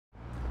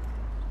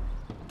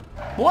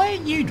Why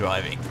are you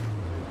driving?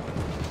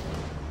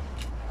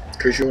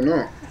 Because you're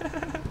not.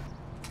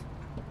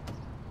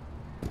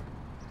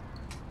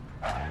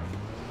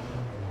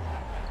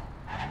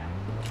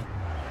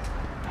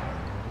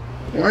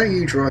 Why are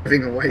you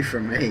driving away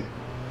from me?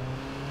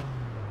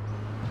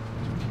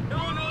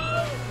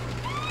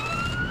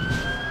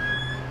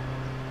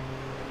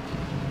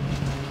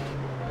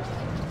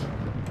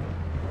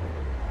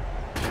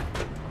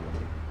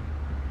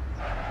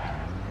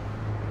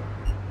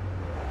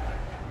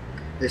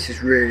 This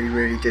is really,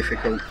 really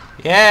difficult.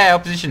 Yeah,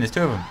 opposition, there's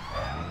two of them.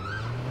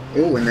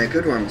 Oh, and they're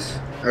good ones.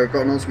 I've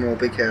got an Osmore,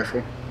 be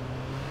careful.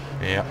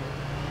 Yeah.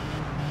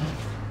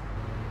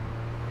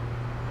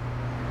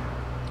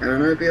 And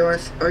an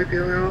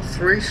OBR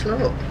 3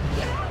 slot.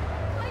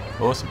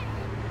 Awesome.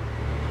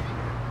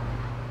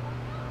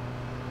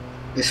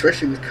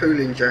 Especially with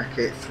Cooling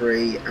Jacket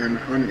 3 and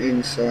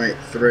Hunting Sight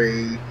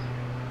 3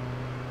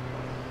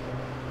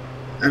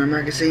 and a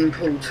magazine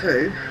pull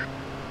 2.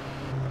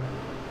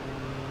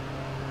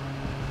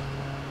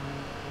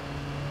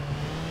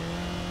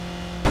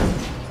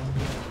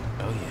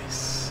 Oh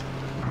yes.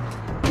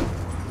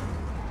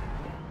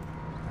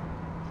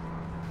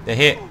 They're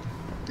hit.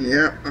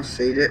 Yeah, I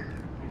seen it.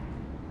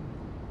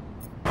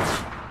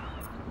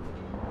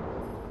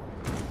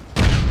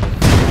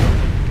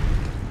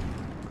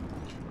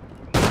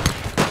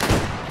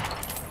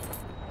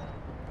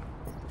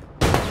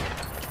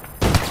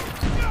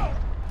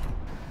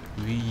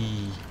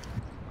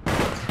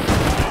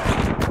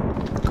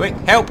 Quick,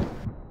 help!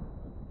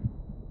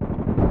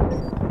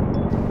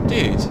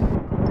 Dude.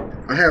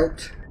 I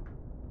helped.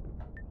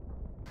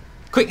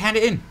 Quick, hand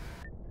it in.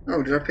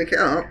 Oh, did I pick it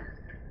up?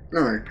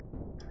 No.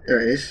 There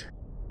it is.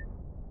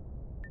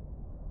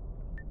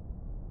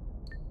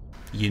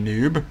 You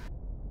noob.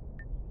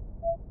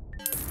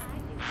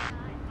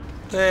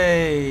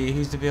 Hey,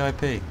 who's the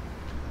VIP?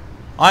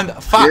 I'm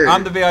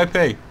the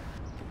VIP.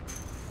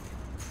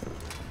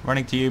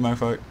 Running to you,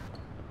 mofo.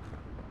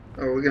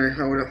 Oh, we're gonna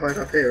hide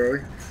up here, are we?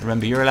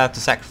 Remember, you're allowed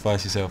to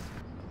sacrifice yourself.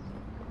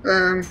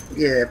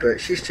 Yeah, but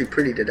she's too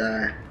pretty to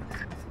die.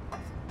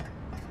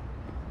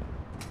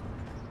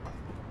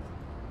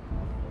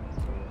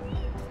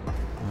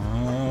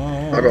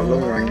 I got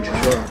long range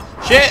as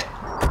well. Shit!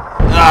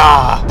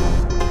 Ah!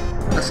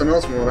 That's an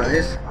Osmore, that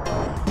is.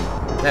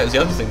 That was the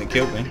other thing that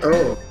killed me.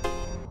 Oh.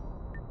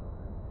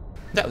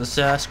 That was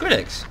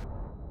Skrillex.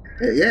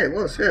 Yeah, it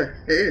was, yeah,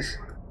 it is.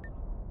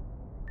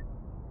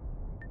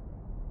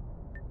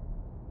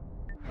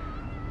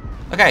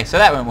 Okay, so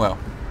that went well.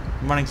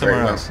 I'm running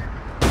somewhere else.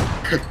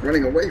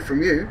 Running away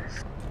from you.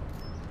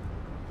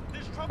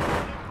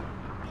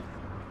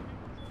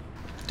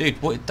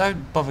 Dude, what,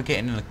 don't bother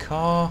getting in the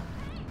car.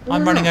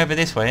 I'm running over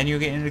this way and you're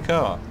getting in the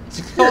car.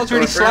 The car's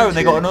really slow and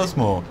they got an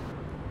Osmore.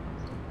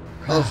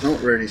 Car's not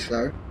really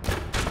slow.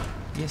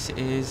 Yes it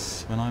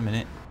is, when I'm in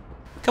it.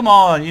 Come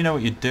on, you know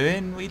what you're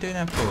doing. What are you doing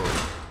that for?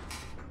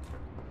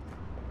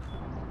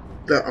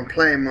 Look, I'm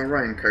playing my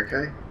rank,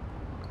 okay?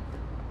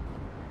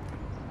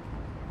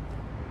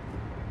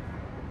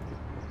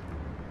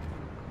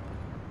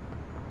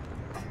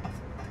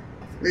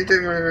 What are you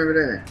doing running over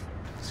there?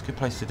 It's a good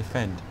place to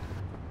defend.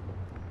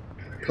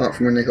 Apart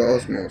from when they got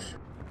Osmores.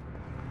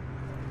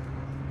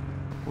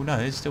 Well no,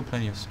 there's still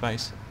plenty of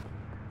space.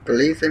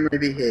 Believe they may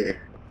be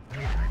here.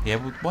 Yeah,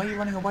 well, why are you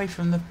running away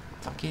from the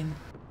fucking...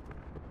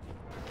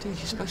 Dude,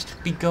 you're supposed to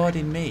be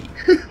guarding me.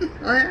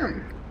 I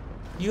am.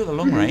 You got the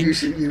long range.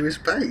 Using you as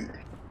bait.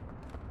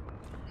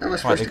 How am I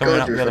supposed to coming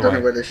guard up you the if I other don't know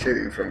way. where they're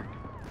shooting from?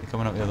 They're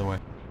coming up the other way.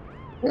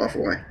 What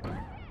other way?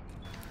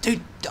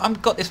 Dude, I'm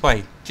got this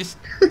way. Just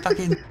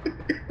fucking...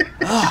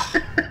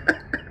 Ugh.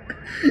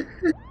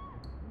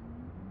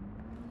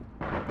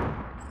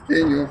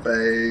 In your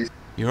face.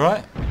 You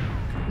alright?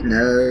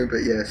 No, but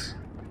yes.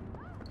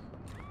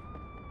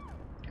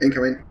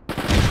 Incoming.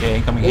 Yeah,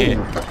 incoming here.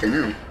 Oh, fucking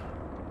hell.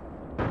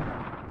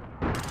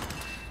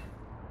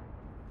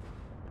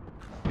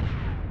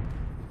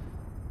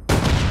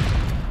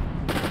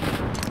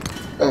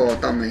 Oh,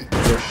 dummy.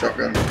 You're a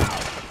shotgun.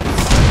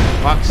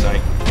 Fuck's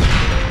sake.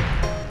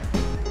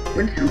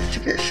 When the hell did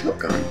you get a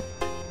shotgun?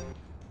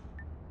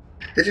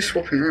 They're just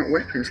swapping out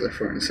weapons left,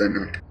 right and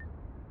centre.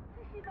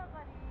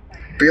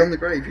 Beyond the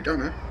grave, you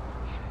done it.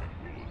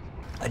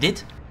 I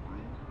did?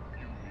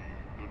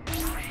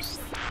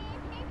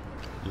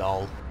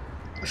 Lol.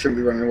 I shouldn't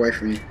be running away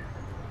from you.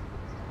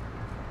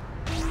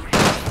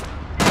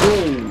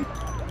 Boom!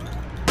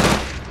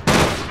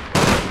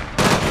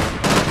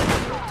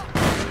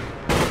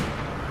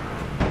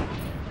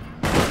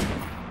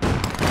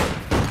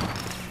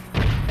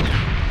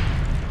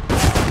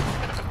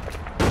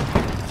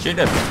 Shoot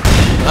him.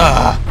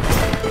 Ah.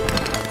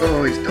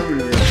 Oh, he's done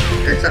with it.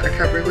 Is that a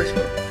cavalry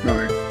whisper?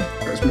 No,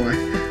 that's mine.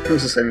 It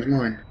was the same as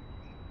mine.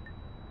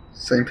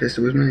 Same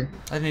pistol as me.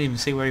 I didn't even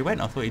see where he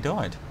went. I thought he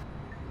died.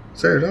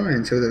 So did I,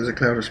 until there was a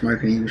cloud of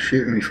smoke and he was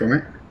shooting me from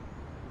it.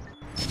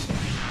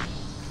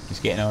 He's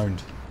getting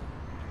owned.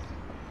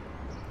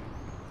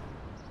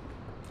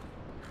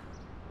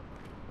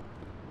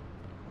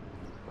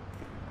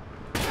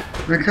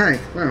 Okay,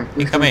 well,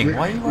 Incoming.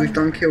 Why are you we've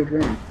done killed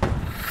one.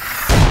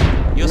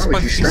 You're Why supposed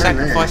would to you be stand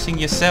sacrificing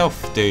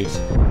yourself, dude.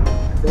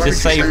 Why To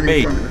save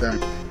me.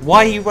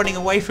 Why are you running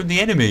away from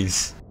the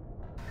enemies?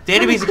 The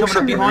enemies are coming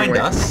up behind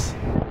us.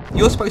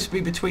 You're supposed to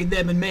be between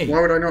them and me.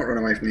 Why would I not run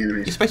away from the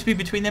enemies? You're supposed to be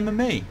between them and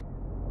me.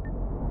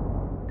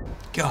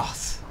 God.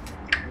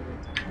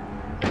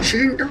 She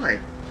didn't die.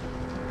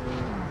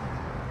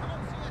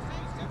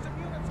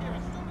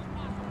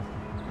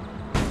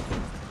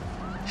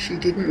 She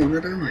didn't want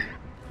to die.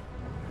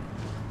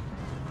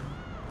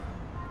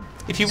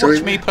 If you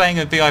watch me playing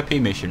a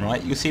VIP mission,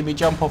 right, you'll see me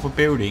jump off a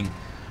building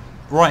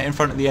right in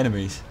front of the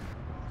enemies.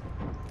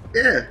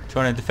 Yeah.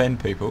 Trying to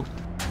defend people.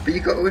 But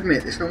you've got to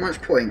admit, there's not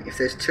much point. If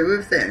there's two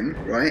of them,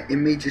 right,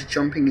 in me just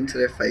jumping into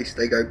their face,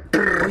 they go,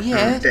 well,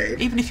 yeah,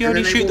 dead, even if you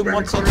only shoot them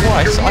once or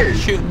twice, I can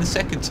shoot them the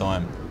second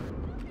time.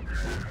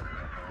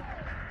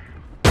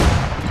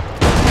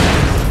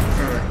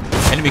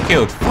 Right. Enemy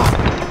killed. Fuck.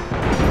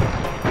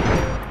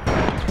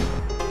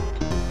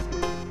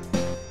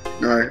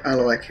 No,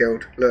 ally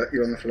killed. Look,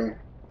 you're on the floor.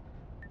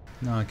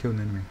 No, I killed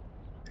an enemy.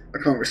 I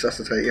can't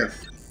resuscitate you.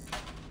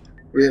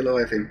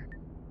 Realive him.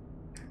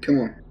 Come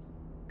on.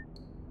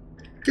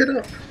 Get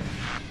up.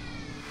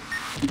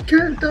 You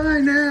can't die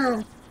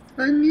now.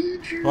 I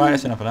need you. Right,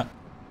 that's enough of that.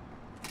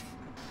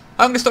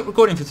 I'm going to stop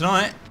recording for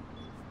tonight.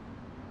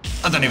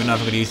 I don't even know if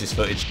I'm going to use this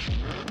footage.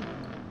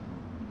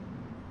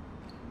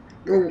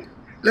 Well,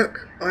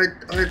 look, I've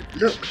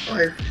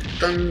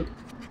done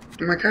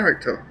my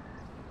character.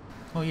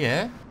 Oh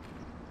yeah?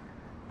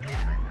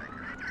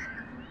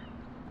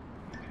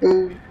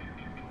 Well,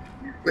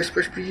 we're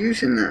supposed to be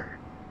using that.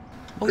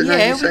 Well, but yeah,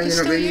 now you're we saying can you're not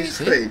still going to use use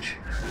the it. footage.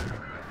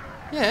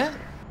 Yeah.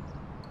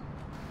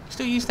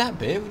 Still use that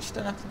bit, we just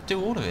don't have to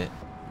do all of it.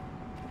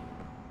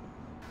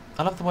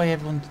 I love the way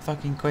everyone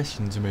fucking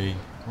questions me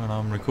when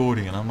I'm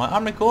recording, and I'm like,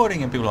 I'm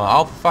recording, and people are like,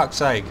 oh, for fuck's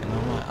sake, and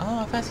I'm like, oh,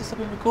 I've actually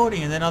stopped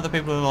recording, and then other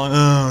people are like,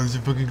 oh, just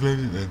fucking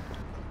close it then.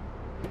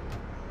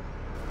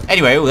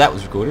 Anyway, all that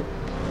was recorded.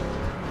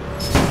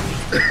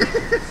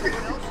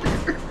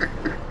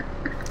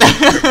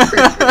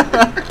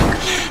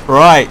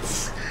 Right.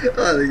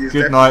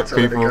 Good night,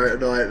 people. Go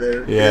tonight,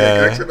 then.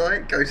 Yeah.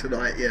 Go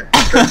tonight, yeah.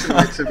 Go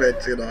tonight to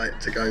bed tonight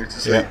to go to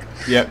sleep.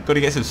 Yeah, got to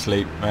get some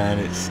sleep, man.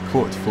 It's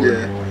 3:45 in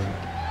the morning.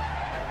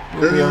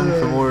 We'll be on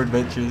for more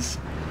adventures.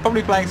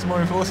 Probably playing some more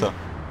Enforcer.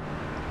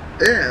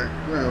 Yeah,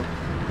 well,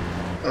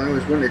 I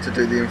always wanted to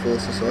do the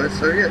Enforcer side,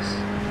 so yes.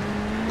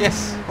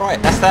 Yes, right,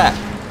 that's that.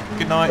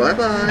 Good night. Bye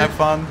bye. Have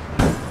fun.